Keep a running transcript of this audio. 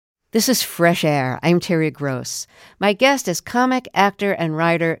This is Fresh Air. I'm Terry Gross. My guest is comic, actor, and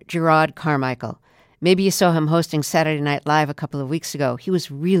writer Jerrod Carmichael. Maybe you saw him hosting Saturday Night Live a couple of weeks ago. He was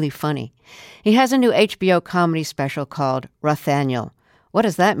really funny. He has a new HBO comedy special called Rothaniel. What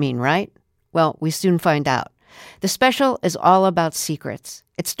does that mean, right? Well, we soon find out. The special is all about secrets.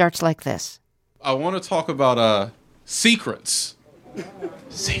 It starts like this. I want to talk about secrets.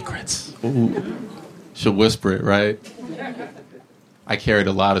 Secrets. Ooh. Should whisper it, right? I carried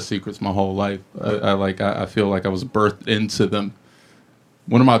a lot of secrets my whole life. I feel like I was birthed into them.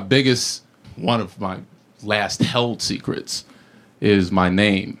 One of my last held secrets is my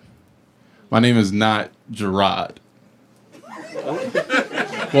name. My name is not Jerrod.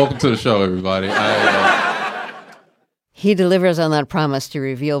 Welcome to the show, everybody. He delivers on that promise to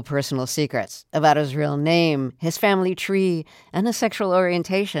reveal personal secrets about his real name, his family tree, and his sexual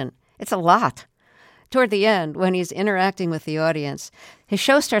orientation. It's a lot. Toward the end, when he's interacting with the audience, his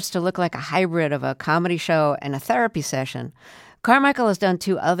show starts to look like a hybrid of a comedy show and a therapy session. Carmichael has done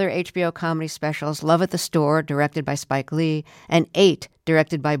 2 other HBO comedy specials, Love at the Store, directed by Spike Lee, and 8,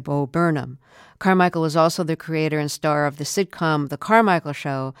 directed by Bo Burnham. Carmichael was also the creator and star of the sitcom The Carmichael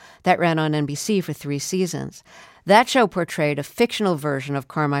Show that ran on NBC for 3 seasons. That show portrayed a fictional version of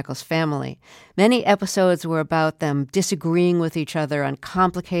Carmichael's family. Many episodes were about them disagreeing with each other on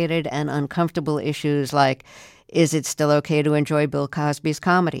complicated and uncomfortable issues like, is it still okay to enjoy Bill Cosby's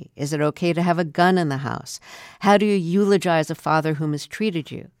comedy? Is it okay to have a gun in the house? How do you eulogize a father who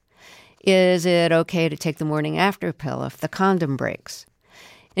mistreated you? Is it okay to take the morning after pill if the condom breaks?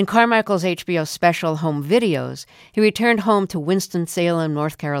 In Carmichael's HBO special Home Videos, he returned home to Winston-Salem,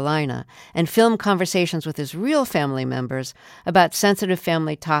 North Carolina, and filmed conversations with his real family members about sensitive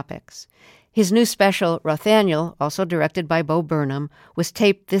family topics. His new special, Rothaniel, also directed by Bo Burnham, was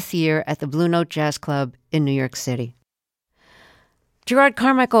taped this year at the Blue Note Jazz Club in New York City. Jerrod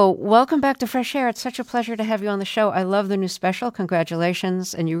Carmichael, welcome back to Fresh Air. It's such a pleasure to have you on the show. I love the new special.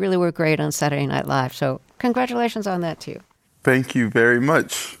 Congratulations. And you really were great on Saturday Night Live. So congratulations on that, too. Thank you very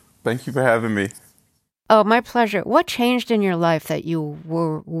much. Thank you for having me. Oh, my pleasure. What changed in your life that you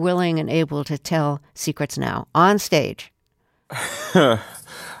were willing and able to tell secrets now on stage?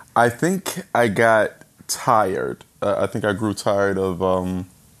 I think I got tired. I think I grew tired of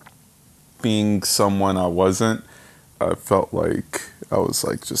being someone I wasn't. I felt like I was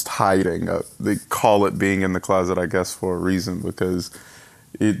just hiding. They call it being in the closet, I guess, for a reason, because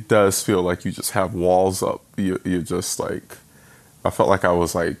it does feel like you just have walls up. You're just I felt like I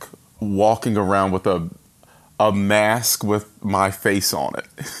was walking around with a mask with my face on it.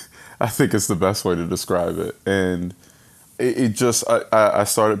 I think it's the best way to describe it. And it just, I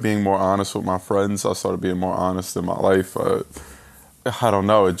started being more honest with my friends. I started being more honest in my life. I don't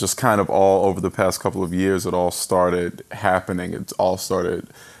know. It just kind of all over the past couple of years, it all started happening. It all started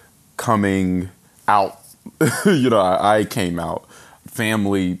coming out. I came out.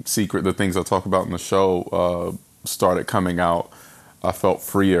 Family secret, the things I talk about in the show, started coming out. I felt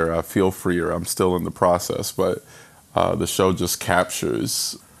freer. I feel freer. I'm still in the process, but the show just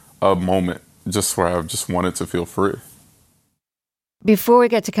captures a moment just where I just wanted to feel free. Before we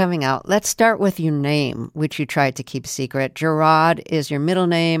get to coming out, let's start with your name, which you tried to keep secret. Jerrod is your middle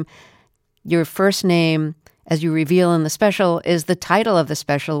name. Your first name, as you reveal in the special, is the title of the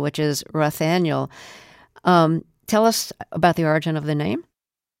special, which is Rothaniel. Tell us about the origin of the name.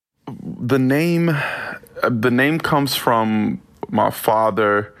 The name comes from my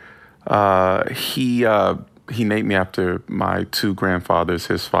father. He named me after my 2 grandfathers,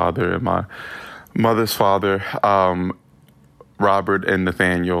 his father and my mother's father. Robert and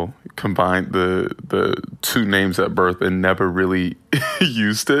Nathaniel combined the 2 names at birth and never really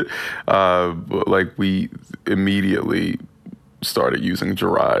used it. We immediately started using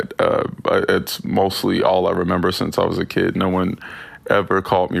Jerrod. It's mostly all I remember since I was a kid. No one ever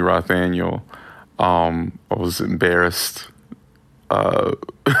called me Rothaniel. I was embarrassed,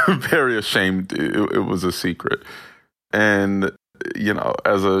 very ashamed. It was a secret. And,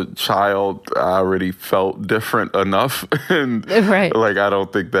 as a child, I already felt different enough. And right. I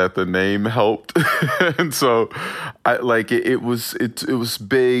don't think that the name helped. And so it was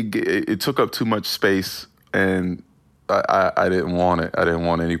big. It took up too much space, and I didn't want it. I didn't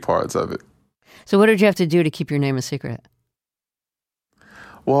want any parts of it. So what did you have to do to keep your name a secret?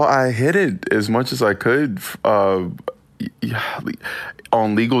 Well, I hid it as much as I could.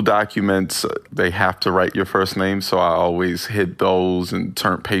 on legal documents, they have to write your first name. So I always hid those and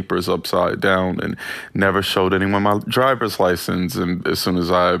turned papers upside down and never showed anyone my driver's license. And as soon as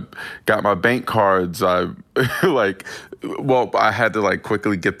I got my bank cards, I I had to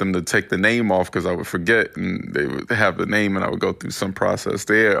quickly get them to take the name off because I would forget, and they would have the name and I would go through some process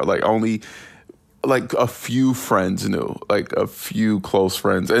there. Only a few friends knew, a few close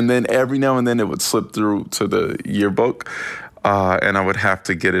friends. And then every now and then it would slip through to the yearbook, and I would have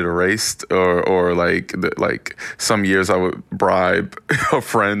to get it erased, or some years I would bribe a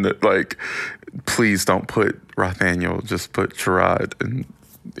friend that please don't put Rothaniel, just put Sherrod. And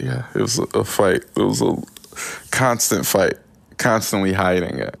yeah, it was a fight. It was a constant fight, constantly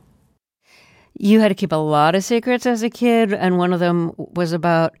hiding it. You had to keep a lot of secrets as a kid, and one of them was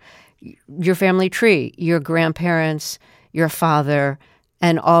about your family tree, your grandparents, your father,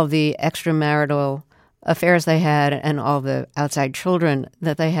 and all the extramarital affairs they had and all the outside children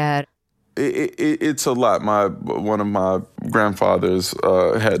that they had. It's a lot. One of my grandfathers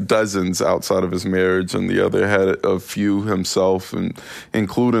had dozens outside of his marriage, and the other had a few himself, and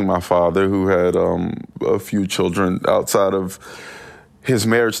including my father, who had a few children outside of his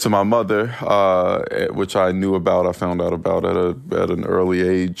marriage to my mother, which I knew about. I found out about at an early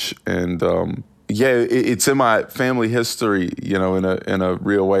age, and it's in my family history, in a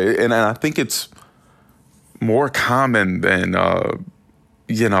real way, and I think it's more common than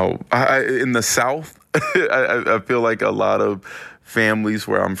in the South. I feel like a lot of families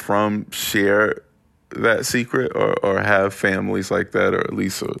where I'm from share that secret, or have families like that, or at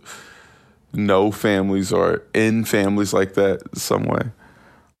least know families or in families like that some way.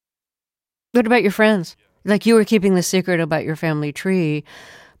 What about your friends? You were keeping the secret about your family tree,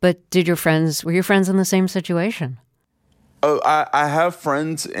 but were your friends in the same situation? Oh, I have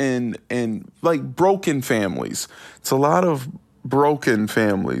friends in broken families. It's a lot of broken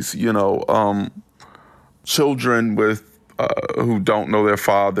families, children with who don't know their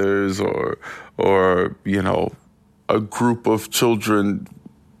fathers, or a group of children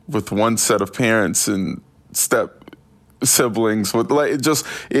with one set of parents and step siblings with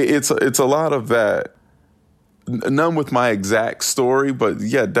it's a lot of that. None with my exact story, but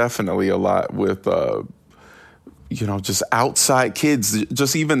yeah, definitely a lot with just outside kids.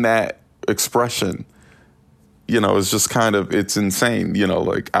 Just even that expression, is just it's insane.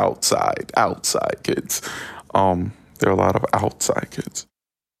 Outside kids. There are a lot of outside kids.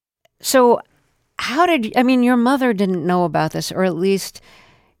 So your mother didn't know about this, or at least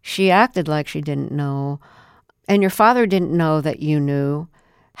she acted like she didn't know, and your father didn't know that you knew.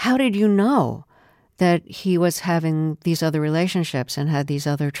 How did you know that he was having these other relationships and had these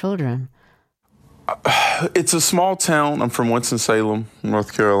other children? It's a small town. I'm from Winston-Salem,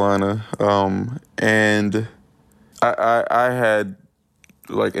 North Carolina, and I had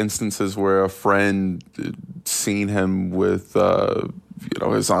instances where a friend seen him with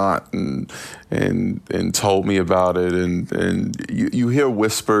his aunt and told me about it, and you hear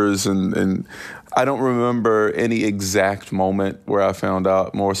whispers, and I don't remember any exact moment where I found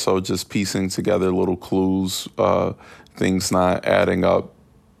out, more so just piecing together little clues, things not adding up.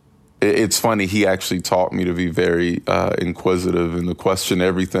 It's funny, he actually taught me to be very inquisitive and to question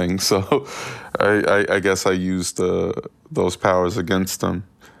everything, so I guess I used those powers against him.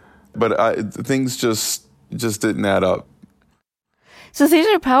 But things just didn't add up. So these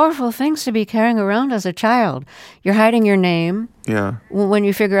are powerful things to be carrying around as a child. You're hiding your name. Yeah. When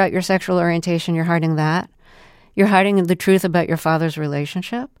you figure out your sexual orientation, you're hiding that. You're hiding the truth about your father's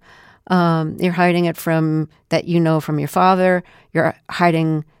relationship. You're hiding it from your father. You're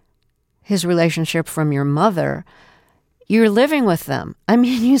hiding his relationship from your mother. You're living with them.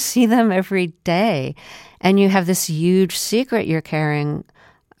 You see them every day, and you have this huge secret you're carrying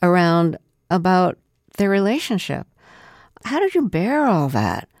around about their relationship. How did you bear all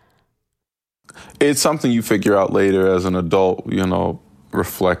that? It's something you figure out later as an adult,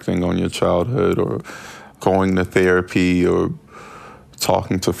 reflecting on your childhood, or going to therapy, or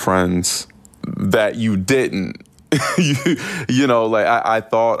talking to friends, that you didn't. I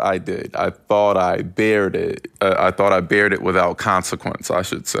thought I did. I thought I bared it. I thought I bared it without consequence, I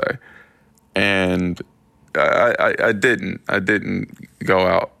should say. And I didn't. I didn't go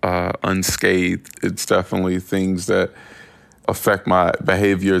out unscathed. It's definitely things that affect my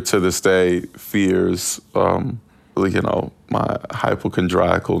behavior to this day. Fears, my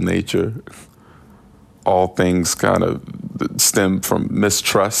hypochondriacal nature. All things kind of stem from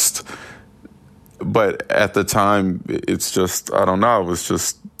mistrust. But at the time, it's just, I don't know,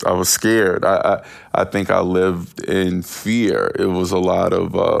 I was scared. I think I lived in fear. It was a lot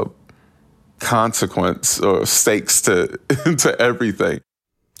of consequence or stakes to to everything.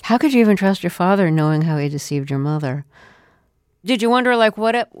 How could you even trust your father knowing how he deceived your mother? Did you wonder, like,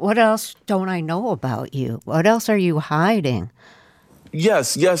 what else don't I know about you? What else are you hiding?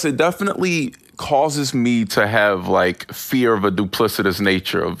 Yes, it definitely causes me to have like fear of a duplicitous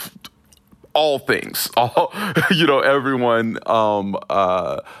nature of all things. All, everyone.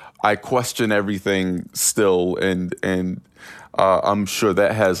 I question everything still, and I'm sure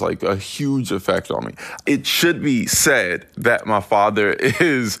that has like a huge effect on me. It should be said that my father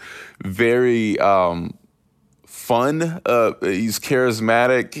is very fun. He's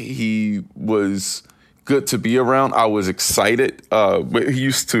charismatic. He was good to be around. I was excited. He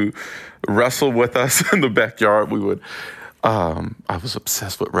used to wrestle with us in the backyard. We would. I was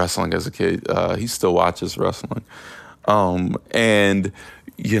obsessed with wrestling as a kid. He still watches wrestling, and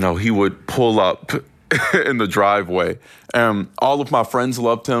he would pull up in the driveway. All of my friends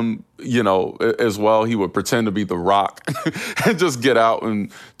loved him, as well. He would pretend to be The Rock and just get out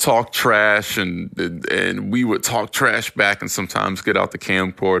and talk trash, and we would talk trash back, and sometimes get out the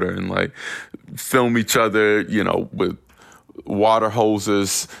camcorder and like film each other, with water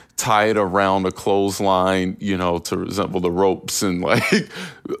hoses tied around a clothesline, to resemble the ropes, and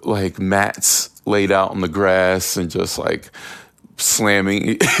like mats laid out on the grass, and just like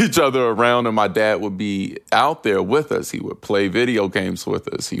slamming each other around. And my dad would be out there with us. He would play video games with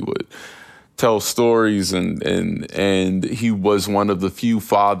us. He would tell stories, and he was one of the few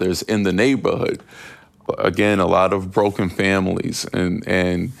fathers in the neighborhood. Again, a lot of broken families,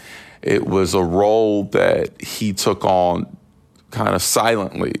 and it was a role that he took on kind of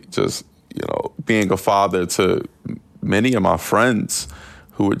silently, just, being a father to many of my friends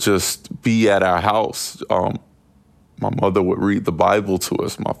who would just be at our house. My mother would read the Bible to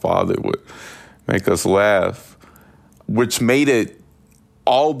us. My father would make us laugh, which made it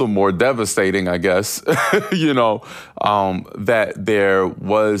all the more devastating, I guess, that there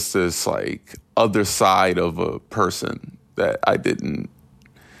was this like other side of a person that I didn't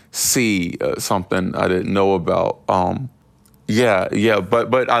see, something I didn't know about. But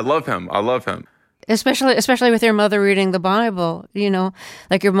I love him. Especially with your mother reading the Bible,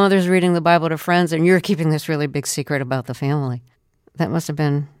 like your mother's reading the Bible to friends, and you're keeping this really big secret about the family. That must have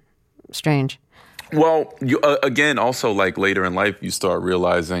been strange. Well, again, also like later in life, you start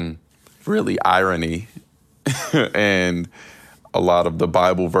realizing really irony and a lot of the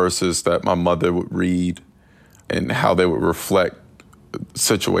Bible verses that my mother would read and how they would reflect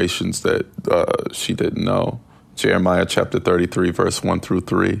situations that she didn't know. Jeremiah chapter 33, verse 1 through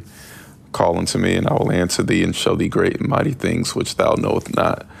 3. Call unto me, and I will answer thee, and show thee great and mighty things which thou knowest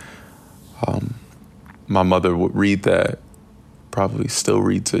not. My mother would read that, probably still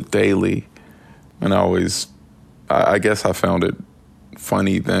reads it daily. And I guess I found it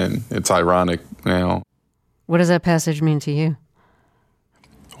funny then. It's ironic now. What does that passage mean to you?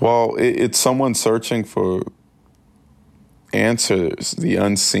 Well, it's someone searching for answers, the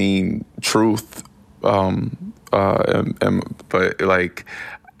unseen truth. But like,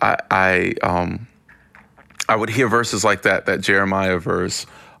 I would hear verses like that Jeremiah verse.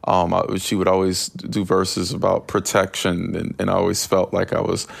 She would always do verses about protection, and I always felt like I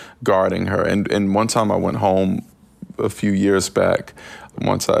was guarding her. And one time I went home a few years back,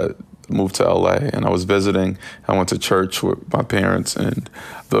 once I moved to LA, and I was visiting. I went to church with my parents, and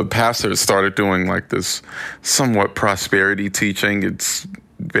the pastor started doing like this somewhat prosperity teaching. It's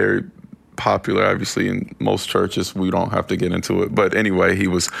very popular, obviously, in most churches. We don't have to get into it. But anyway, he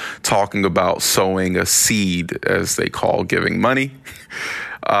was talking about sowing a seed, as they call giving money.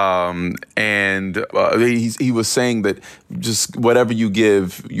 He was saying that just whatever you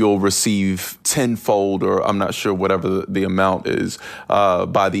give, you'll receive tenfold, or I'm not sure, whatever the amount is,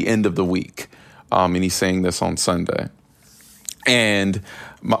 by the end of the week. And he's saying this on Sunday. And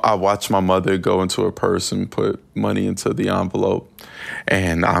I watched my mother go into her purse and put money into the envelope.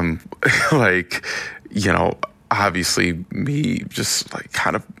 And I'm like, obviously me just like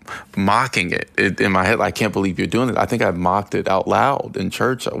kind of mocking it in my head. I can't believe you're doing it. I think I mocked it out loud in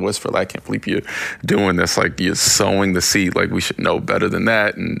church. I whispered, I can't believe you're doing this. Like, you're sowing the seed. Like, we should know better than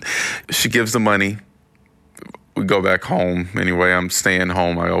that. And she gives the money. We go back home. Anyway, I'm staying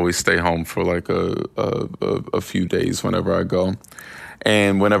home. I always stay home for like a few days whenever I go.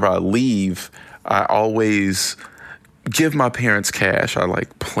 And whenever I leave, I always give my parents cash. I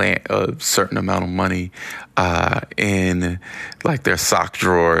like plant a certain amount of money in like their sock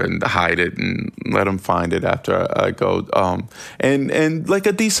drawer and hide it and let them find it after I go. And like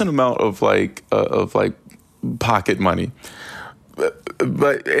a decent amount of like pocket money.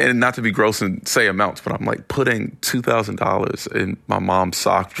 but and not to be gross and say amounts, but I'm like putting $2,000 in my mom's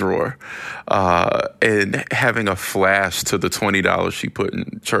sock drawer, and having a flash to the $20 she put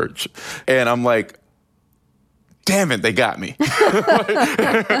in church, and I'm like, damn it, they got me.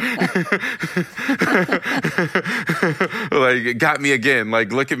 Like, it got me again.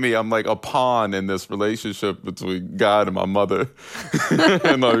 Like, look at me. I'm like a pawn in this relationship between God and my mother.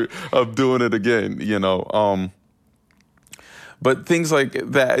 And I'm doing it again, you know. But things like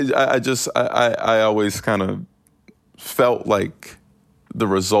that, I always kind of felt like the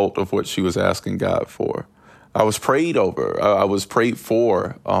result of what she was asking God for. I was prayed over. I was prayed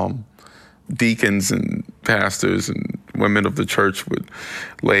for. Deacons and pastors and women of the church would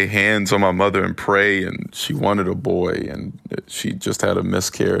lay hands on my mother and pray, and she wanted a boy, and she just had a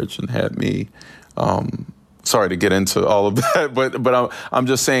miscarriage and had me. Sorry to get into all of that, but I'm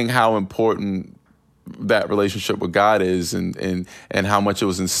just saying how important that relationship with God is, and how much it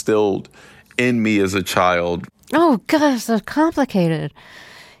was instilled in me as a child. Oh, gosh, so complicated.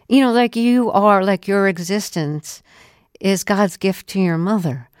 You know, like you are, like your existence is God's gift to your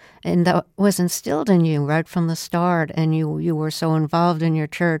mother. And that was instilled in you right from the start, and you were so involved in your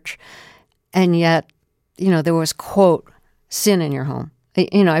church, and yet, you know, there was, quote, sin in your home.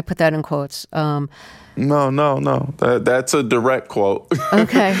 You know, I put that in quotes. No. That's a direct quote.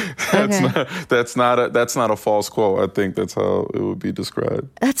 Okay. That's not a false quote. I think that's how it would be described.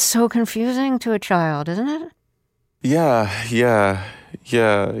 That's so confusing to a child, isn't it? Yeah.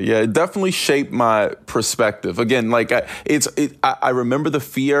 It definitely shaped my perspective. Again, like I remember the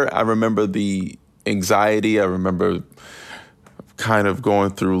fear. I remember the anxiety. I remember kind of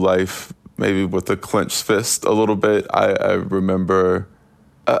going through life maybe with a clenched fist a little bit. I remember,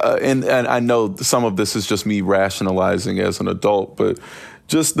 and I know some of this is just me rationalizing as an adult, but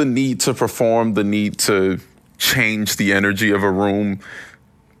just the need to perform, the need to change the energy of a room.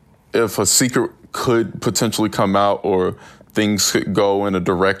 If a secret could potentially come out, or things could go in a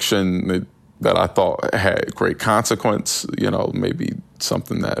direction that I thought had great consequence, you know, maybe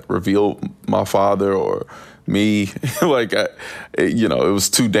something that revealed my father or me, like, you know, it was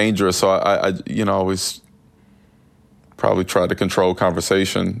too dangerous. So I you know, always probably tried to control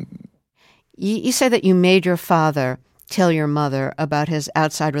conversation. You say that you made your father tell your mother about his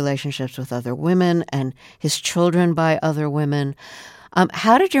outside relationships with other women and his children by other women.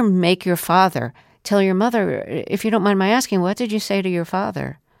 How did you make your father tell your mother? If you don't mind my asking, what did you say to your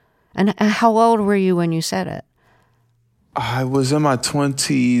father? And how old were you when you said it? I was in my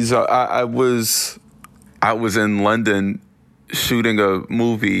 20s. I was in London shooting a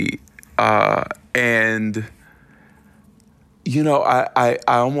movie, and you know, I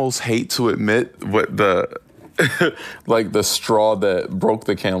almost hate to admit what the like the straw that broke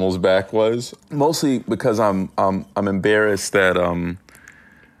the camel's back was. Mostly because I'm embarrassed that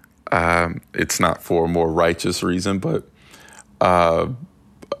it's not for a more righteous reason, but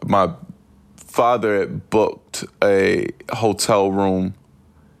my father had booked a hotel room,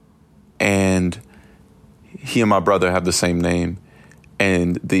 and he and my brother have the same name,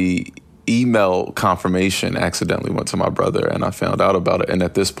 and the email confirmation accidentally went to my brother, and I found out about it. And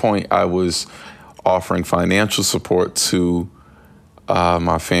at this point, I was offering financial support to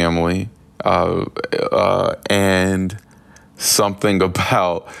my family, and something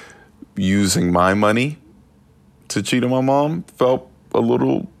about using my money to cheat on my mom felt a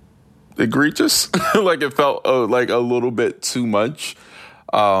little egregious. Like, it felt like a little bit too much.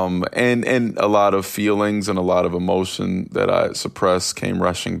 And a lot of feelings and a lot of emotion that I suppressed came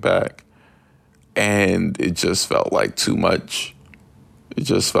rushing back. And it just felt like too much. It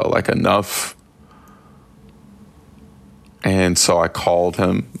just felt like enough. And so I called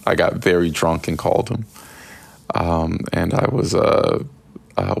him. I got very drunk and called him. And I was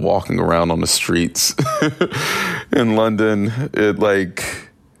walking around on the streets in London.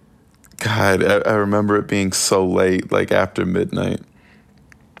 I remember it being so late, like after midnight.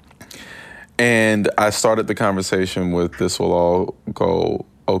 And I started the conversation with, "This will all go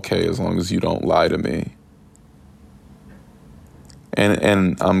okay as long as you don't lie to me."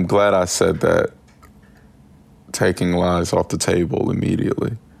 And I'm glad I said that, taking lies off the table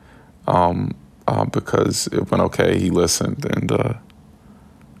immediately, because it went okay. He listened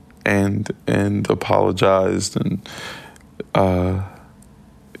and apologized, and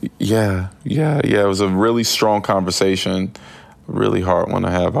it was a really strong conversation, a really hard one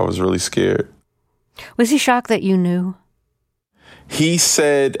to have. I was really scared. Was he shocked that you knew? He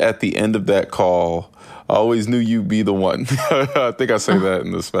said at the end of that call, "I always knew you'd be the one." I think I say that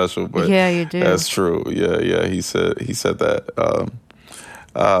in the special, but yeah, you do. That's true. Yeah. He said that.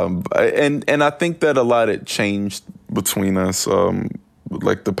 And I think that a lot had changed between us.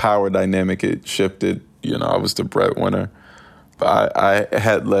 Like the power dynamic, it shifted. You know, I was the breadwinner, but I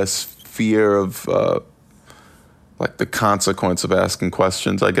had less fear of like the consequence of asking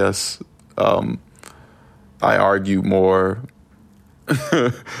questions, I guess. I argued more.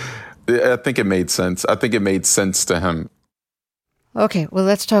 I think it made sense. I think it made sense to him. Okay, well,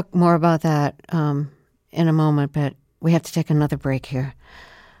 let's talk more about that in a moment, but we have to take another break here.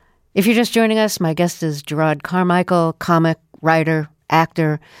 If you're just joining us, my guest is Jerrod Carmichael, comic, writer,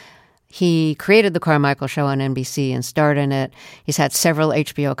 actor. He created The Carmichael Show on NBC and starred in it. He's had several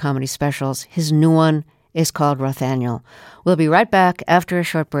HBO comedy specials. His new one is called Rothaniel. We'll be right back after a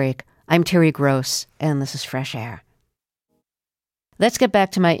short break. I'm Terry Gross, and this is Fresh Air. Let's get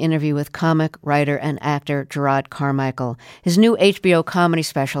back to my interview with comic, writer, and actor Jerrod Carmichael. His new HBO comedy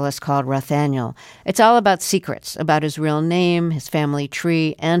special is called Rothaniel. It's all about secrets, about his real name, his family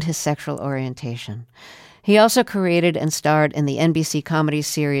tree, and his sexual orientation. He also created and starred in the NBC comedy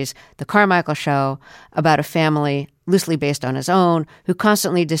series The Carmichael Show, about a family loosely based on his own who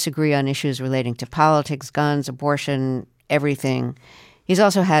constantly disagree on issues relating to politics, guns, abortion, everything. He's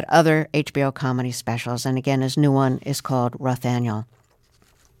also had other HBO comedy specials, and again, his new one is called Rothaniel.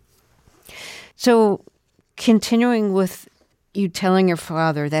 So, continuing with you telling your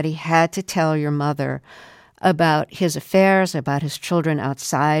father that he had to tell your mother about his affairs, about his children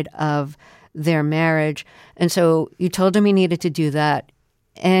outside of their marriage, and so you told him he needed to do that,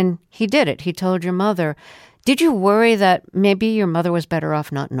 and he did it. He told your mother. Did you worry that maybe your mother was better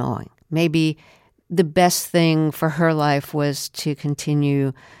off not knowing? Maybe the best thing for her life was to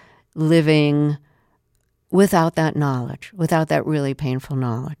continue living without that knowledge, without that really painful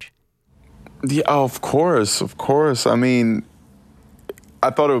knowledge? Yeah, of course. I mean, I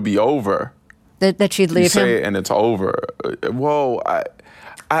thought it would be over. That she'd leave him? You say it and it's over. Well, I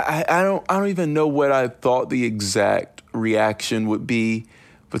don't even know what I thought the exact reaction would be,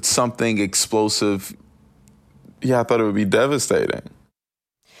 but something explosive. Yeah, I thought it would be devastating.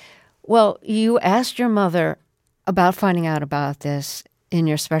 Well, you asked your mother about finding out about this in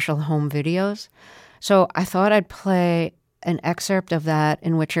your special home videos. So I thought I'd play an excerpt of that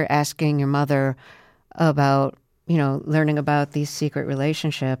in which you're asking your mother about, learning about these secret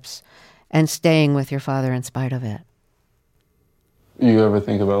relationships and staying with your father in spite of it. You ever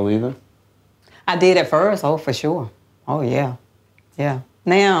think about leaving? I did at first, for sure. Oh, yeah. Yeah.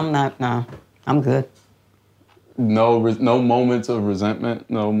 Now I'm not, no. I'm good. No moments of resentment,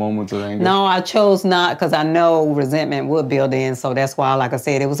 no moments of anger? No, I chose not because I know resentment would build in. So that's why, like I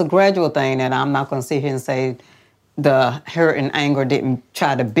said, it was a gradual thing that I'm not going to sit here and say the hurt and anger didn't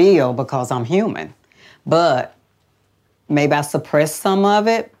try to build because I'm human. But maybe I suppressed some of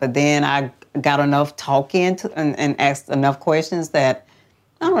it, but then I got enough talking and asked enough questions that,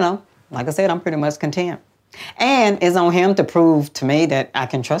 I don't know, like I said, I'm pretty much content. And it's on him to prove to me that I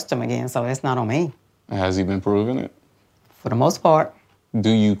can trust him again, so it's not on me. Has he been proving it? For the most part. Do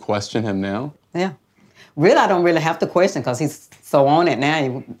you question him now? Yeah. Really, I don't really have to question because he's so on it now.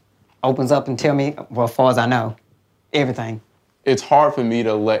 He opens up and tell me, well, as far as I know, everything. It's hard for me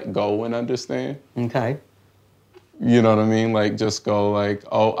to let go and understand. Okay. You know what I mean? Like, just go like,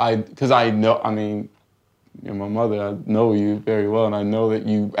 because I know, I mean, you're my mother, I know you very well, and I know that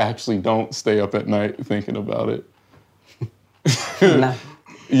you actually don't stay up at night thinking about it.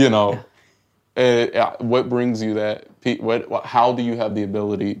 No. What brings you that? How do you have the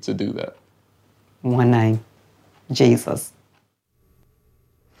ability to do that? One name, Jesus.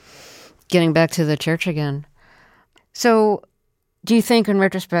 Getting back to the church again. So, do you think in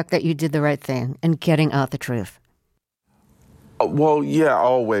retrospect that you did the right thing in getting out the truth? Well, yeah,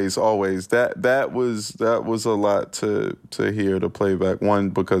 always. That was a lot to hear, to play back. One,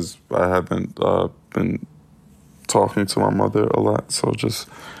 because I haven't been talking to my mother a lot, so just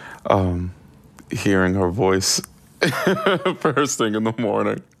hearing her voice first thing in the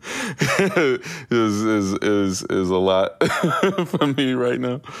morning is a lot for me right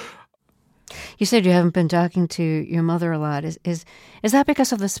now. You said you haven't been talking to your mother a lot. Is that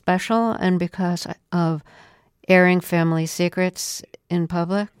because of the special and because of airing family secrets in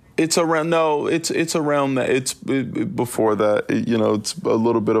public? It's around that. It's before that. It's a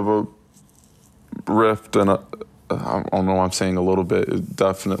little bit of a rift and I don't know why I'm saying a little bit.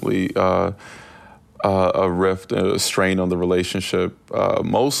 Definitely a rift, a strain on the relationship,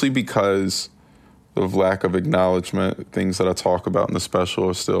 mostly because of lack of acknowledgement. Things that I talk about in the special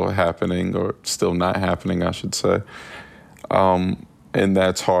are still happening, or still not happening, I should say. And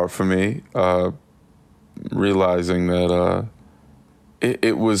that's hard for me, realizing that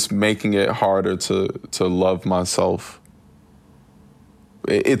it was making it harder to love myself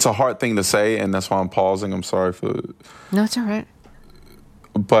it's a hard thing to say, and that's why I'm pausing. I'm sorry for... No, it's all right.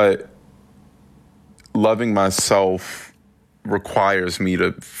 But loving myself requires me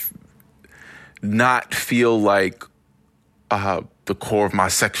to not feel like the core of my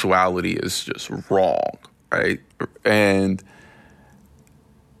sexuality is just wrong, right? And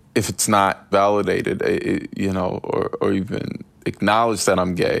if it's not validated, or even acknowledged that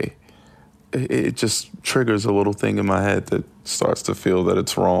I'm gay, it just triggers a little thing in my head that starts to feel that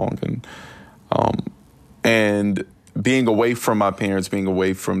it's wrong. And being away from my parents, being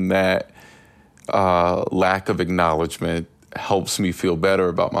away from that lack of acknowledgement helps me feel better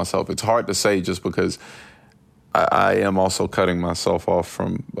about myself. It's hard to say just because I am also cutting myself off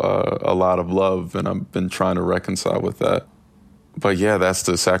from a lot of love, and I've been trying to reconcile with that. But yeah, that's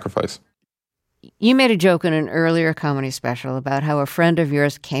the sacrifice. You made a joke in an earlier comedy special about how a friend of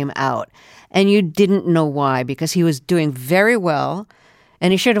yours came out, and you didn't know why, because he was doing very well,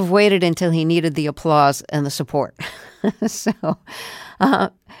 and he should have waited until he needed the applause and the support. So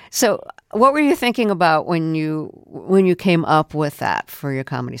what were you thinking about when you came up with that for your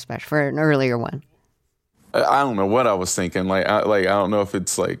comedy special, for an earlier one? I don't know what I was thinking. I don't know if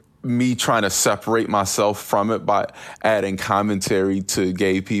it's like me trying to separate myself from it by adding commentary to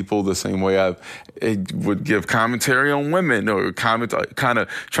gay people the same way I would give commentary on women, or kind of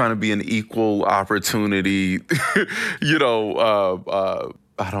trying to be an equal opportunity,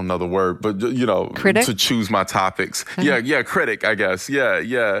 I don't know the word, but, critic? To choose my topics. Mm-hmm. Yeah, critic, I guess.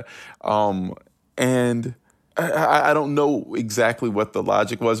 Yeah. And I don't know exactly what the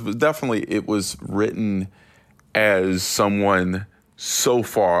logic was, but definitely it was written as someone so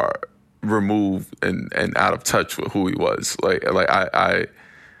far removed and out of touch with who he was. I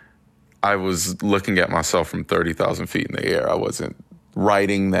was looking at myself from 30,000 feet in the air. I wasn't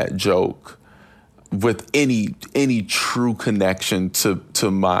writing that joke with any true connection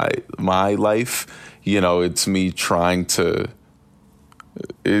to my life. It's me trying to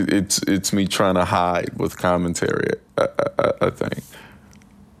it's me trying to hide with commentary, I think.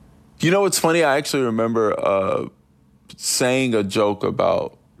 It's funny, I actually remember saying a joke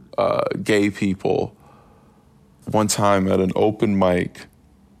about gay people one time at an open mic,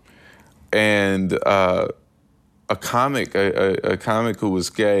 and a comic who was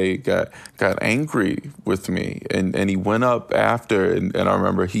gay got angry with me, and he went up after, and I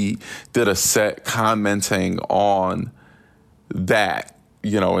remember he did a set commenting on that,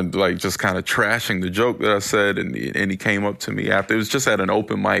 and just kind of trashing the joke that I said, and he came up to me after. It was just at an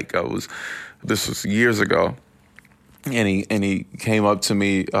open mic. This was years ago, and he came up to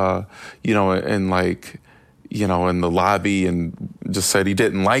me, in the lobby, and just said he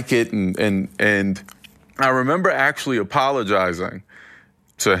didn't like it, and I remember actually apologizing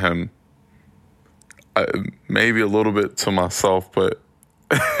to him, maybe a little bit to myself, but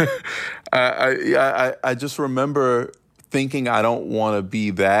I just remember thinking I don't want to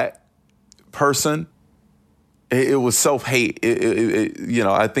be that person. It was self-hate.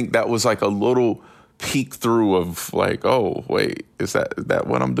 I think that was like a little peek through of like, oh, wait, is that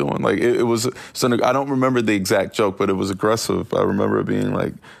what I'm doing? Like it was, so I don't remember the exact joke, but it was aggressive. I remember it being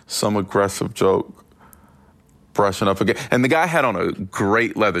like some aggressive joke. Brushing up again. And the guy had on a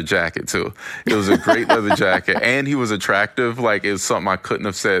great leather jacket, too. It was a great leather jacket. And he was attractive. Like, it was something I couldn't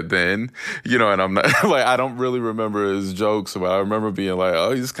have said then. And I'm not, I don't really remember his jokes, but I remember being like,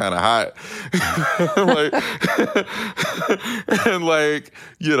 oh, he's kind of hot.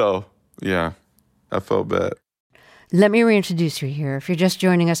 Yeah, I felt bad. Let me reintroduce you here. If you're just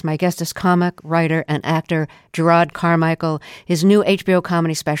joining us, my guest is comic, writer, and actor Jerrod Carmichael. His new HBO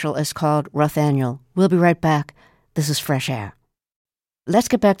comedy special is called Rothaniel. We'll be right back. This is Fresh Air. Let's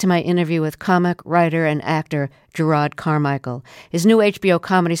get back to my interview with comic, writer, and actor Jerrod Carmichael. His new HBO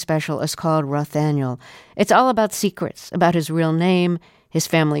comedy special is called Rothaniel. It's all about secrets, about his real name, his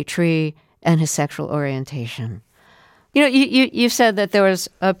family tree, and his sexual orientation. You've said that there's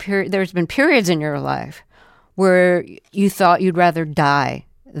been periods in your life where you thought you'd rather die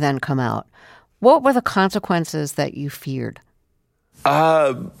than come out. What were the consequences that you feared?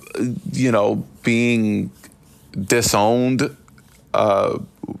 Being disowned,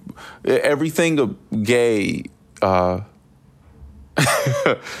 everything gay, well,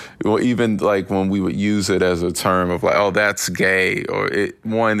 even like when we would use it as a term of like, oh, that's gay, or it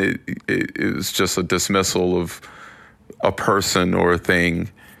was just a dismissal of a person or a thing.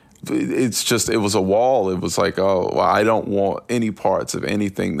 It was a wall. It was like, oh, well, I don't want any parts of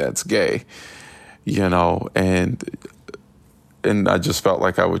anything that's gay, and I just felt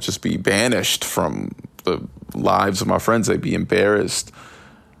like I would just be banished from the lives of my friends. They'd be embarrassed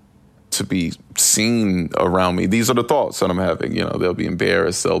to be seen around me. These are the thoughts that I'm having. You know, they'll be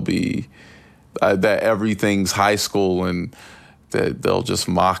embarrassed. They'll be that everything's high school and that they'll just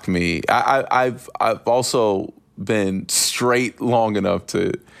mock me. I've also been straight long enough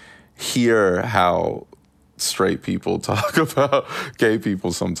to hear how straight people talk about gay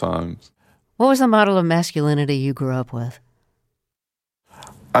people sometimes. What was the model of masculinity you grew up with?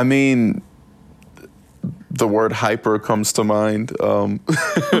 I mean, the word hyper comes to mind. A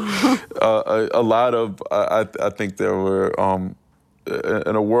lot of, I think there were,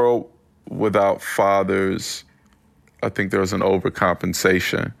 in a world without fathers, I think there was an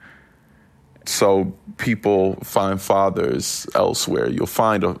overcompensation. So people find fathers elsewhere. You'll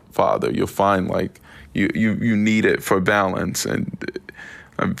find a father. You'll find like you need it for balance. And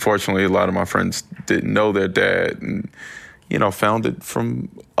unfortunately, a lot of my friends didn't know their dad and, you know, found it from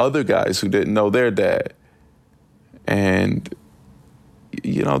other guys who didn't know their dad. And,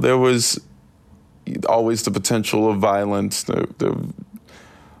 you know, there was always the potential of violence. The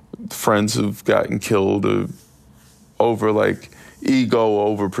friends who've gotten killed over like ego,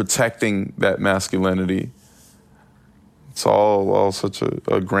 over protecting that masculinity. It's all such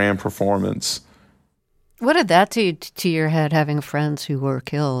a grand performance. What did that do to your head, having friends who were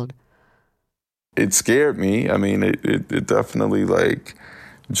killed? It scared me. I mean, it definitely like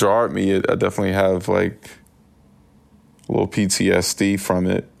jarred me. I definitely have like a little PTSD from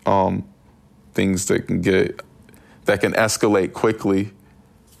it. Things that can escalate quickly,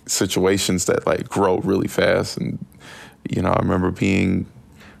 situations that like grow really fast. And, you know, I remember being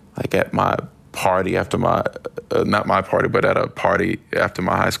like at my party after not my party, but at a party after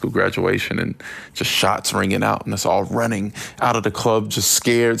my high school graduation, and just shots ringing out and us all running out of the club, just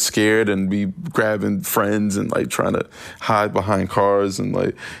scared, and be grabbing friends and like trying to hide behind cars and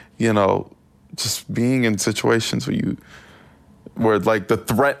like, you know, just being in situations where like the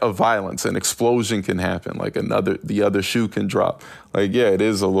threat of violence and explosion can happen, like the other shoe can drop. Like, yeah, it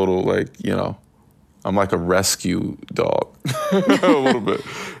is a little like, you know, I'm like a rescue dog a little bit.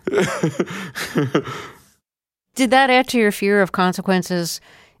 Did that add to your fear of consequences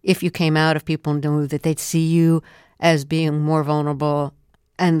if you came out, if people knew that they'd see you as being more vulnerable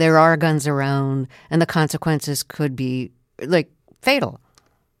and there are guns around and the consequences could be like fatal?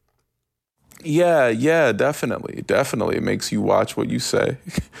 Yeah, definitely. It makes you watch what you say.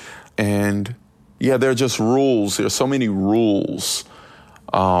 And yeah, there are just rules. There's so many rules.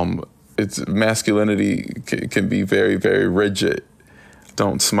 Masculinity can be very, very rigid.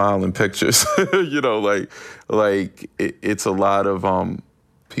 Don't smile in pictures. You know, like it's a lot of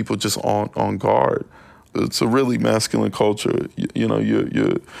people just on guard. It's a really masculine culture. You know,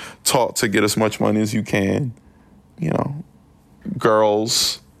 you're taught to get as much money as you can. You know,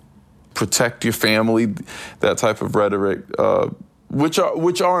 girls, protect your family, that type of rhetoric, which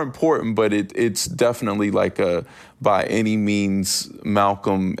are important, but it's definitely like a by any means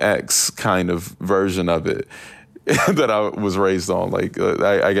Malcolm X kind of version of it that I was raised on. Like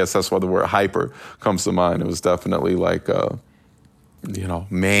I guess that's why the word hyper comes to mind. It was definitely like you know,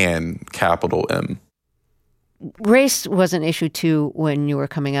 man, capital M. Race was an issue too when you were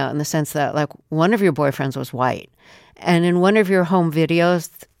coming out, in the sense that like one of your boyfriends was white, and in one of your home videos.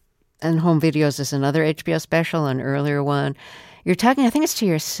 And Home Videos is another HBO special, an earlier one. You're talking, I think it's to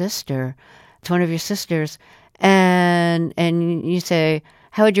your sister, to one of your sisters, and you say,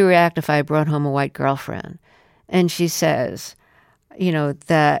 how would you react if I brought home a white girlfriend? And she says, you know,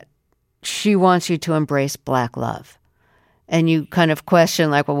 that she wants you to embrace Black love. And you kind of question,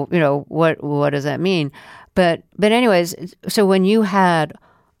 like, well, you know, what does that mean? But anyways, so when you had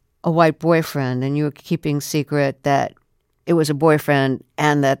a white boyfriend and you were keeping secret that it was a boyfriend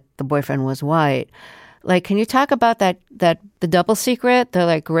and that the boyfriend was white, like, can you talk about that the double secret, the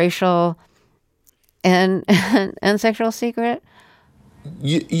like racial and sexual secret?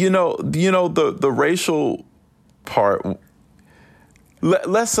 You know the racial part,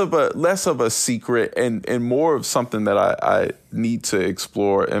 less of a secret and more of something that I need to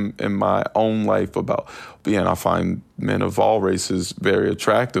explore in my own life about being. I find men of all races very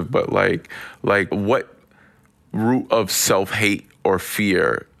attractive, but like what root of self-hate or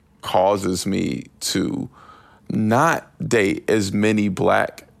fear causes me to not date as many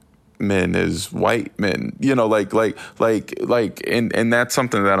Black men as white men, you know, like, and that's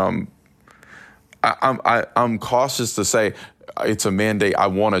something that I'm cautious to say it's a mandate I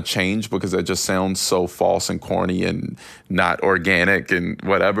want to change, because it just sounds so false and corny and not organic and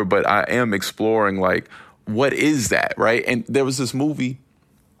whatever. But I am exploring, like, what is that, right? And there was this movie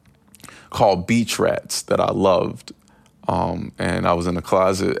called Beach Rats that I loved. And I was in the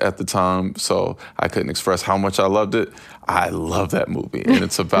closet at the time, so I couldn't express how much I loved it. I love that movie, and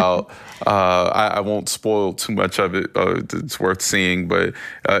it's about, I won't spoil too much of it. It's worth seeing, but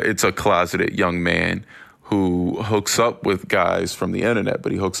it's a closeted young man who hooks up with guys from the internet,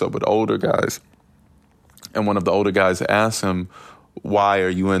 but he hooks up with older guys. And one of the older guys asks him, "Why are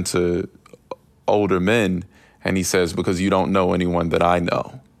you into older men?" And he says, "Because you don't know anyone that I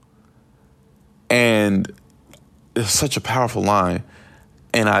know." And it's such a powerful line.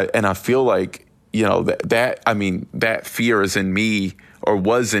 And I feel like, that fear is in me, or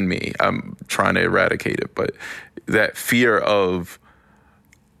was in me. I'm trying to eradicate it, but that fear of,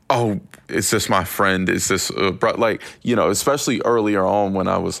 oh, is this my friend? Is this, especially earlier on when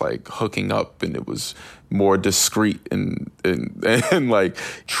I was like hooking up and it was more discreet and like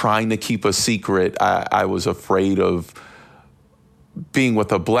trying to keep a secret. I was afraid of being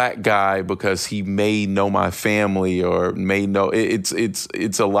with a black guy because he may know my family or may know it's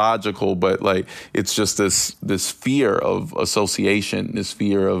illogical, but like it's just this fear of association, this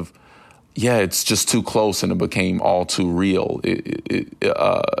fear of, it's just too close, and it became all too real.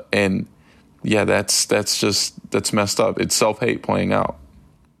 That's messed up. It's self-hate playing out.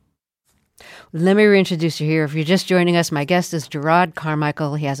 Let me reintroduce you here. If you're just joining us, my guest is Jerrod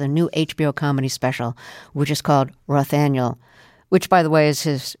Carmichael. He has a new HBO comedy special, which is called Rothaniel, which, by the way, is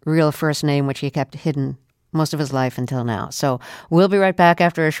his real first name, which he kept hidden most of his life until now. So we'll be right back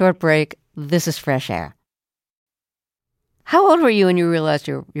after a short break. This is Fresh Air. How old were you when you realized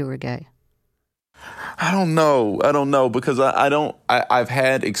you were gay? I don't know because I've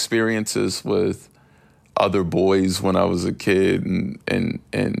had experiences with other boys when I was a kid, and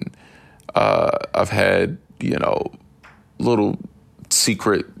I've had, little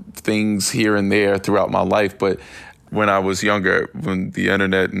secret things here and there throughout my life. But when I was younger, when the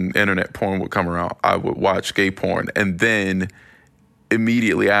internet and internet porn would come around, I would watch gay porn. And then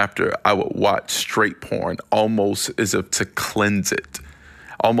immediately after, I would watch straight porn, almost as if to cleanse it,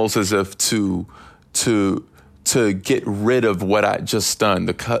 almost as if to get rid of what I just done,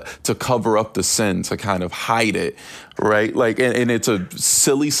 to cover up the sin, to kind of hide it, right? Like, and it's a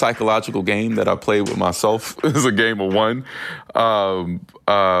silly psychological game that I play with myself. It's a game of one.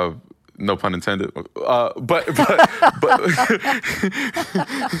 No pun intended. But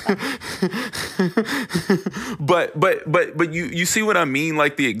you see what I mean?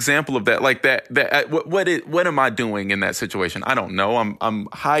 Like the example of that, like that what am I doing in that situation? I don't know. I'm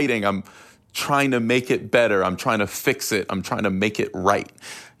hiding. I'm trying to make it better. I'm trying to fix it. I'm trying to make it right.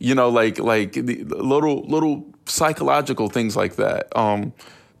 Like the little psychological things like that.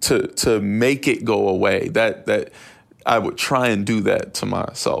 To make it go away. That I would try and do that to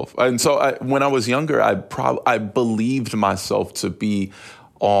myself. And so when I was younger, I believed myself to be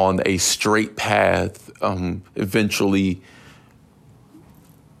on a straight path. Eventually,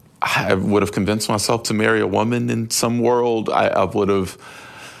 I would have convinced myself to marry a woman in some world. I would have.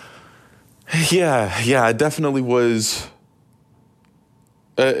 I definitely was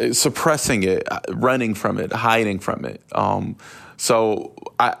suppressing it, running from it, hiding from it. So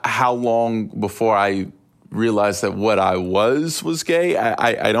how long before I realized that what I was gay?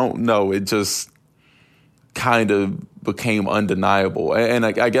 I don't know. It just kind of became undeniable. And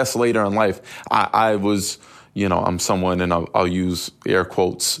I guess later in life, I was, I'm someone, and I'll use air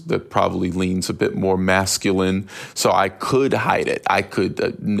quotes, that probably leans a bit more masculine. So I could hide it. I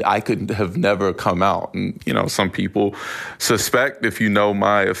could have never come out. And, some people suspect, if you know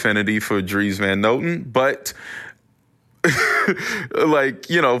my affinity for Dries Van Noten, but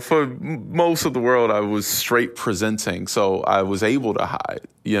for most of the world, I was straight presenting. So I was able to hide,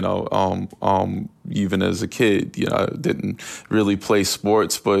 even as a kid, I didn't really play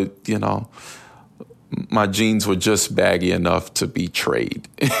sports, but, my jeans were just baggy enough to be trade,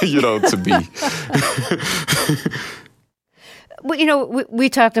 to be. Well, we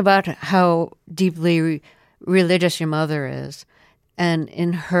talked about how deeply religious your mother is. And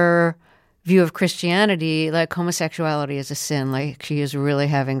in her view of Christianity, like homosexuality is a sin. Like she is really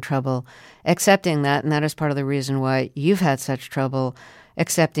having trouble accepting that. And that is part of the reason why you've had such trouble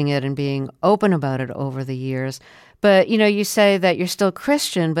accepting it and being open about it over the years. But, you say that you're still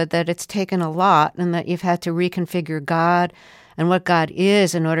Christian, but that it's taken a lot and that you've had to reconfigure God and what God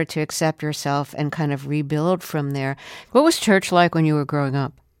is in order to accept yourself and kind of rebuild from there. What was church like when you were growing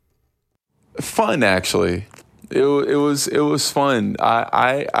up? Fun, actually. It was fun.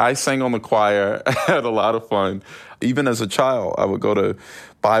 I sang on the choir. I had a lot of fun. Even as a child, I would go to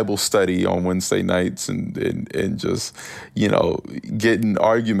Bible study on Wednesday nights and just, get in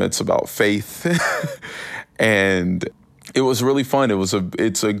arguments about faith. And it was really fun.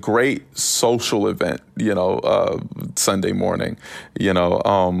 It's a great social event, Sunday morning.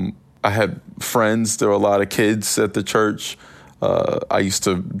 I had friends. There were a lot of kids at the church. I used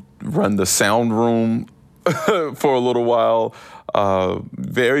to run the sound room for a little while.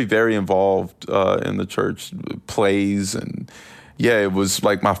 Very, very involved in the church plays, and it was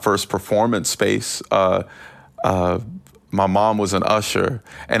like my first performance space. My mom was an usher,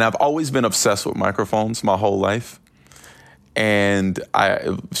 and I've always been obsessed with microphones my whole life. And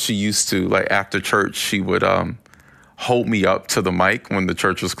she used to, like, after church, she would hold me up to the mic when the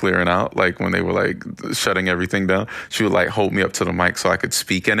church was clearing out, like when they were like shutting everything down. She would like hold me up to the mic so I could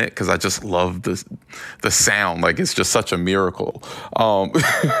speak in it, because I just love the sound. Like, it's just such a miracle.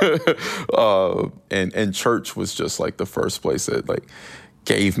 And church was just like the first place that like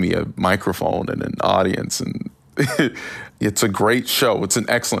gave me a microphone and an audience, and it's a great show. It's an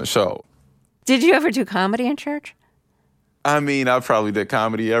excellent show. Did you ever do comedy in church? I mean, I probably did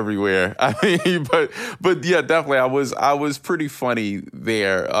comedy everywhere. I mean, but yeah, definitely, I was pretty funny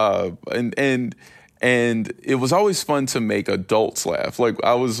there, and it was always fun to make adults laugh. Like,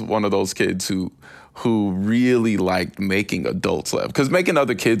 I was one of those kids who really liked making adults laugh, because making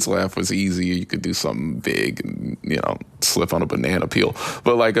other kids laugh was easy. You could do something big and slip on a banana peel,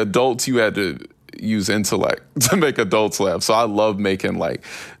 but like adults, you had to use intellect to make adults laugh. So I love making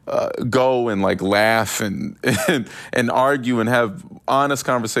go and like laugh and argue and have honest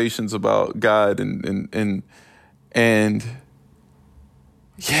conversations about God and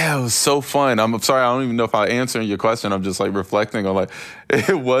yeah, it was so fun. I'm sorry, I don't even know if I'm answering your question. I'm just like reflecting on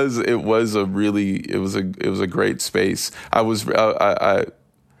it was a great space. It was a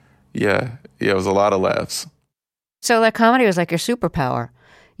lot of laughs. So like comedy was like your superpower.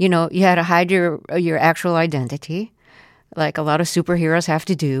 You had to hide your actual identity, like a lot of superheroes have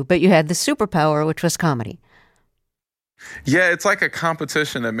to do, but you had the superpower, which was comedy. Yeah, it's like a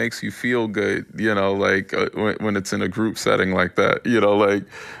competition that makes you feel good, like when it's in a group setting like that,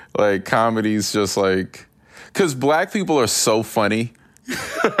 like comedy's just like, because Black people are so funny.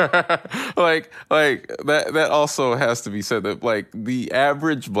 like that also has to be said, that like the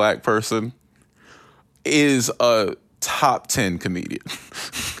average Black person is a top 10 comedian.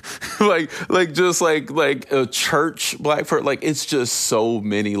 just like a church Black person, like it's just so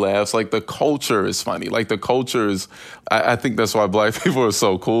many laughs. Like the culture is funny. Like the culture is, I think that's why Black people are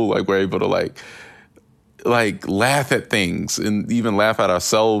so cool. Like we're able to like laugh at things and even laugh at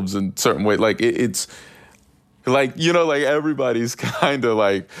ourselves in certain ways. Like it's like, like everybody's kind of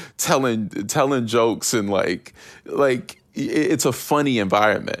like telling jokes and like it's a funny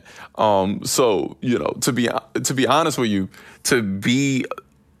environment. So, to be honest with you, to be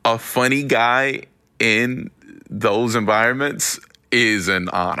a funny guy in those environments is an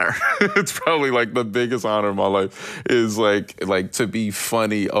honor. It's probably like the biggest honor of my life, is like to be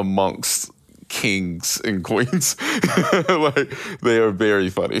funny amongst kings and queens. Like they are very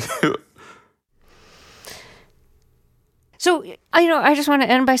funny. So, I just want to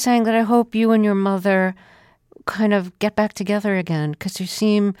end by saying that I hope you and your mother kind of get back together again, because you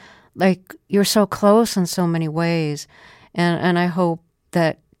seem like you're so close in so many ways. And I hope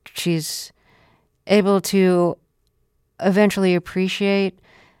that she's able to eventually appreciate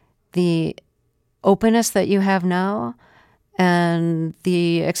the openness that you have now and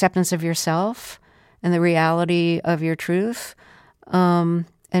the acceptance of yourself and the reality of your truth, and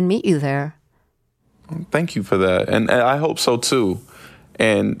meet you there. Thank you for that. And I hope so too.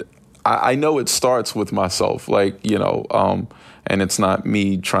 And I know it starts with myself, and it's not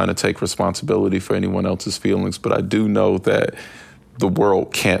me trying to take responsibility for anyone else's feelings, but I do know that the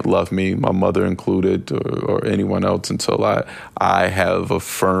world can't love me, my mother included, or anyone else, until I have a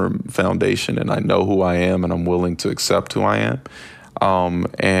firm foundation and I know who I am and I'm willing to accept who I am.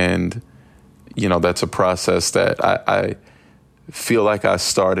 And that's a process that I feel like I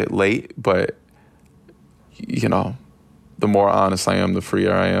started late, but the more honest I am, the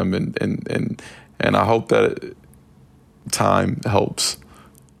freer I am, and I hope that time helps.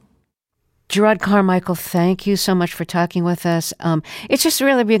 Jerrod Carmichael, thank you so much for talking with us. It's just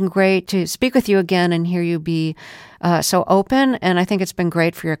really been great to speak with you again and hear you be so open, and I think it's been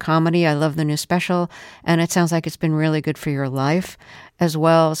great for your comedy. I love the new special, and it sounds like it's been really good for your life as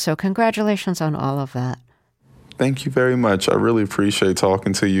well. So congratulations on all of that. Thank you very much. I really appreciate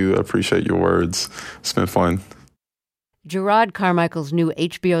talking to you. I appreciate your words. It's been fun. Jerrod Carmichael's new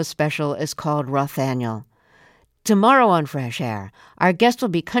HBO special is called Rothaniel. Tomorrow on Fresh Air, our guest will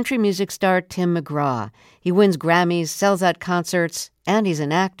be country music star Tim McGraw. He wins Grammys, sells out concerts, and he's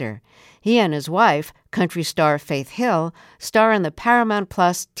an actor. He and his wife, country star Faith Hill, star in the Paramount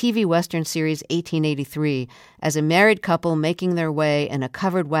Plus TV Western series 1883 as a married couple making their way in a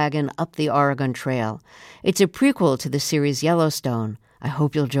covered wagon up the Oregon Trail. It's a prequel to the series Yellowstone. I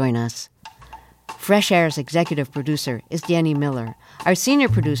hope you'll join us. Fresh Air's executive producer is Danny Miller. Our senior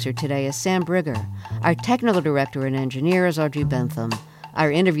producer today is Sam Brigger. Our technical director and engineer is Audrey Bentham.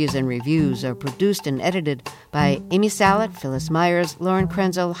 Our interviews and reviews are produced and edited by Amy Salet, Phyllis Myers, Lauren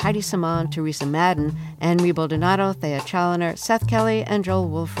Krenzel, Heidi Saman, Teresa Madden, Anne-Marie Baldonado, Thea Challoner, Seth Kelly, and Joel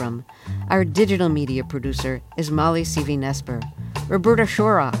Wolfram. Our digital media producer is Molly C.V. Nesper. Roberta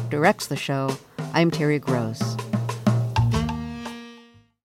Shorrock directs the show. I'm Terry Gross.